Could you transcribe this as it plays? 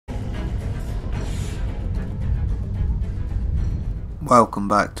Welcome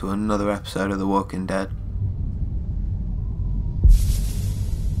back to another episode of The Walking Dead.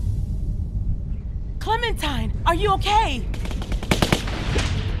 Clementine, are you okay?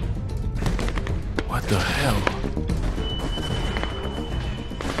 What the hell?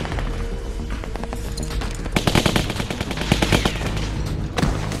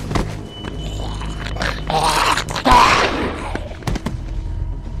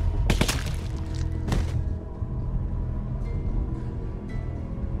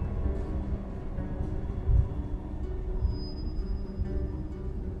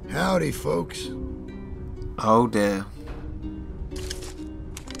 Howdy, folks. Oh dear.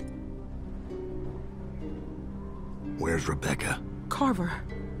 Where's Rebecca? Carver.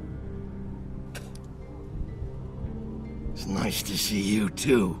 It's nice to see you,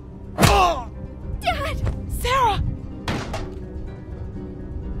 too. Oh! Dad! Sarah!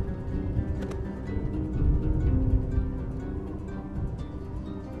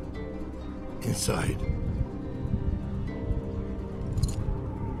 Inside.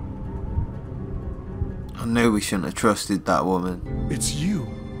 I knew we shouldn't have trusted that woman. It's you.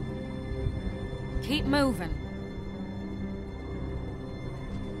 Keep moving.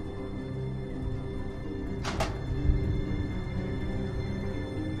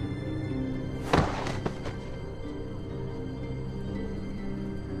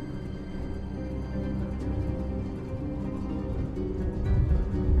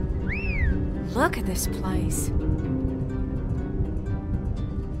 Look at this place.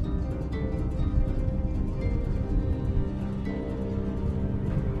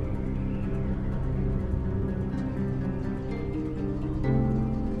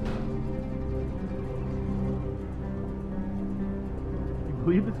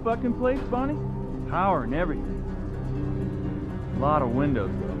 Believe this fucking place, Bonnie? Power and everything. A lot of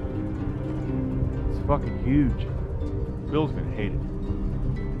windows, though. It's fucking huge. Bill's gonna hate it.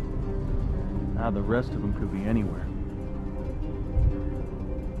 Now the rest of them could be anywhere.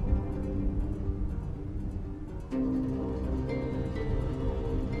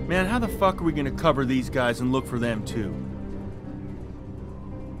 Man, how the fuck are we gonna cover these guys and look for them, too?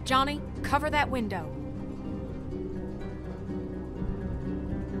 Johnny, cover that window.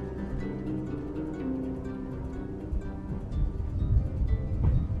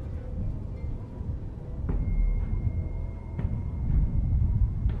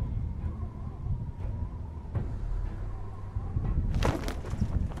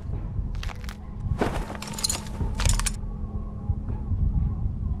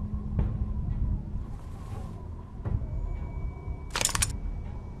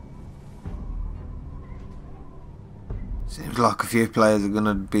 Seems like a few players are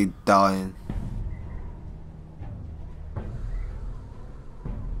gonna be dying.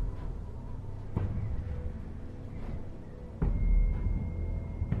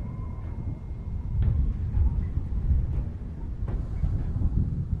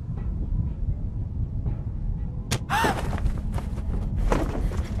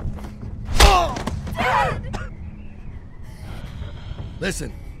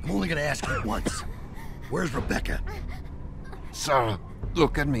 Listen, I'm only gonna ask you once. Where's Rebecca? Sarah,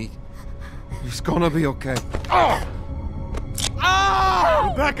 look at me. It's gonna be okay.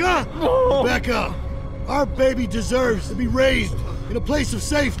 Rebecca! Rebecca! Our baby deserves to be raised in a place of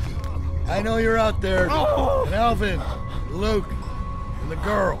safety. I know you're out there. And Alvin, Luke, and the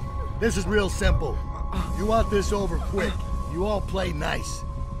girl. This is real simple. You want this over quick. You all play nice.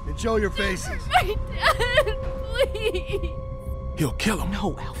 And show your faces. My dad, please. He'll kill him.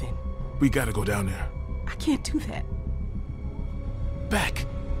 No, Alvin. We gotta go down there. I can't do that. Beck,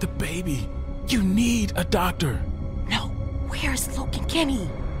 the baby. You need a doctor. No. Where's Luke and Kenny?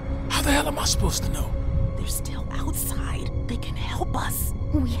 How the hell am I supposed to know? They're still outside. They can help us.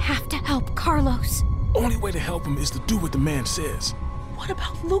 We have to help Carlos. Only way to help him is to do what the man says. What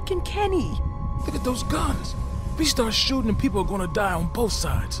about Luke and Kenny? Look at those guns. If we start shooting and people are gonna die on both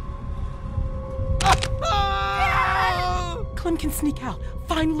sides. Clem can sneak out.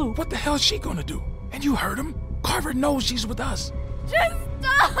 Find Luke. What the hell is she gonna do? And you heard him. Carver knows she's with us. Just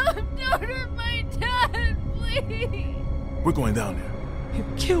stop! Don't hurt my dad, please! We're going down there.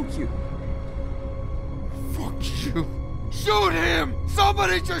 He'll kill you. Fuck you. Shoot him!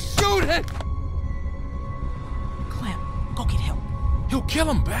 Somebody just shoot him! Clem, go get help. He'll kill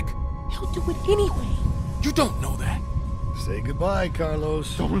him, Beck. He'll do it anyway. You don't know that. Say goodbye,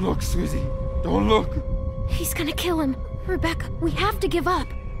 Carlos. Don't look, sweetie. Don't look. He's gonna kill him. Rebecca, we have to give up.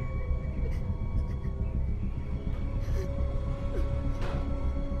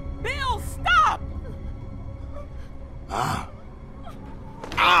 Bill, stop! Ah.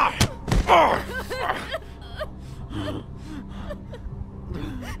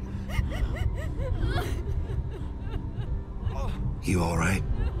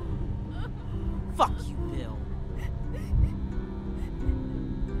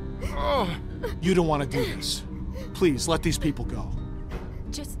 You don't want to do this. Please, let these people go.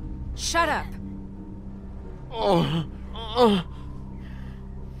 Just shut up.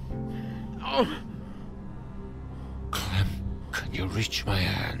 Clem, can you reach my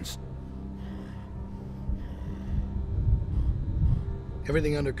hands?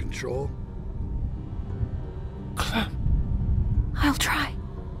 Everything under control? Clem. I'll try.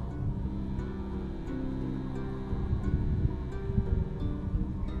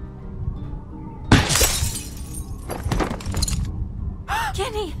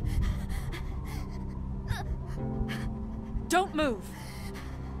 Kenny! Don't move.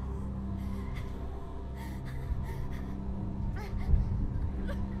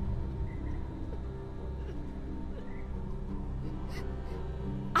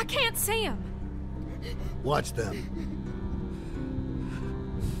 I can't see him. Watch them.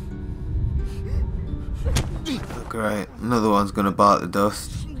 Oh, great. Another one's gonna bite the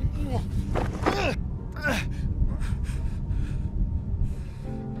dust.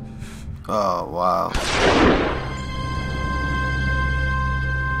 Oh, wow.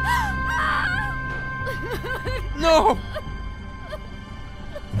 No!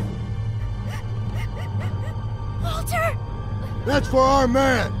 Walter! That's for our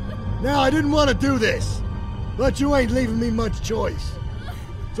man. Now, I didn't want to do this, but you ain't leaving me much choice.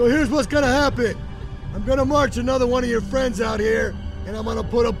 So here's what's gonna happen. I'm gonna march another one of your friends out here, and I'm gonna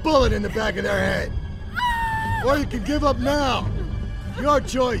put a bullet in the back of their head. Or you can give up now. Your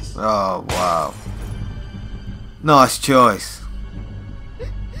choice. Oh, wow. Nice choice.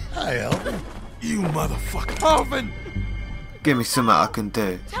 Hi, Alvin. You motherfucker. Alvin! Give me something I can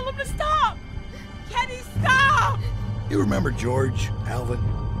do. Tell him to stop! Kenny, stop! You remember George, Alvin?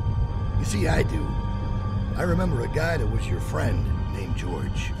 You see, I do. I remember a guy that was your friend named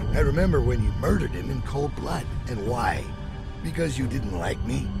George. I remember when you murdered him in cold blood. And why? Because you didn't like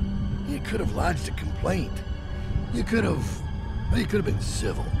me? You could have lodged a complaint. You could have been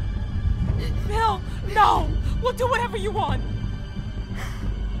civil. Bill, no! We'll do whatever you want!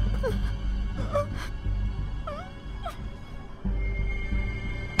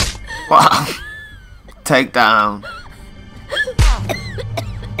 Wow. Take down.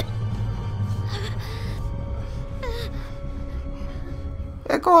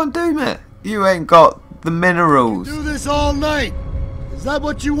 Yeah, go on, do it. You ain't got the minerals. Do this all night. Is that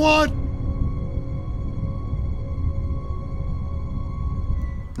what you want?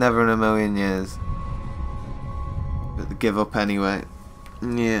 Never in a million years. But give up anyway.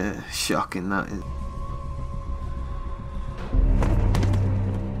 Yeah, shocking that is.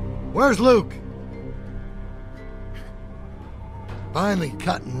 Where's Luke? Finally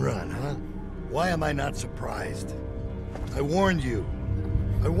cut and run, huh? Why am I not surprised? I warned you.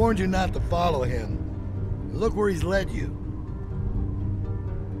 I warned you not to follow him. Look where he's led you.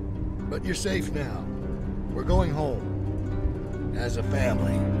 But you're safe now. We're going home. As a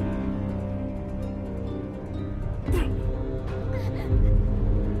family.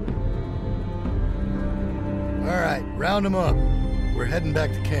 All right, round them up. We're heading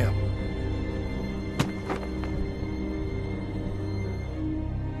back to camp.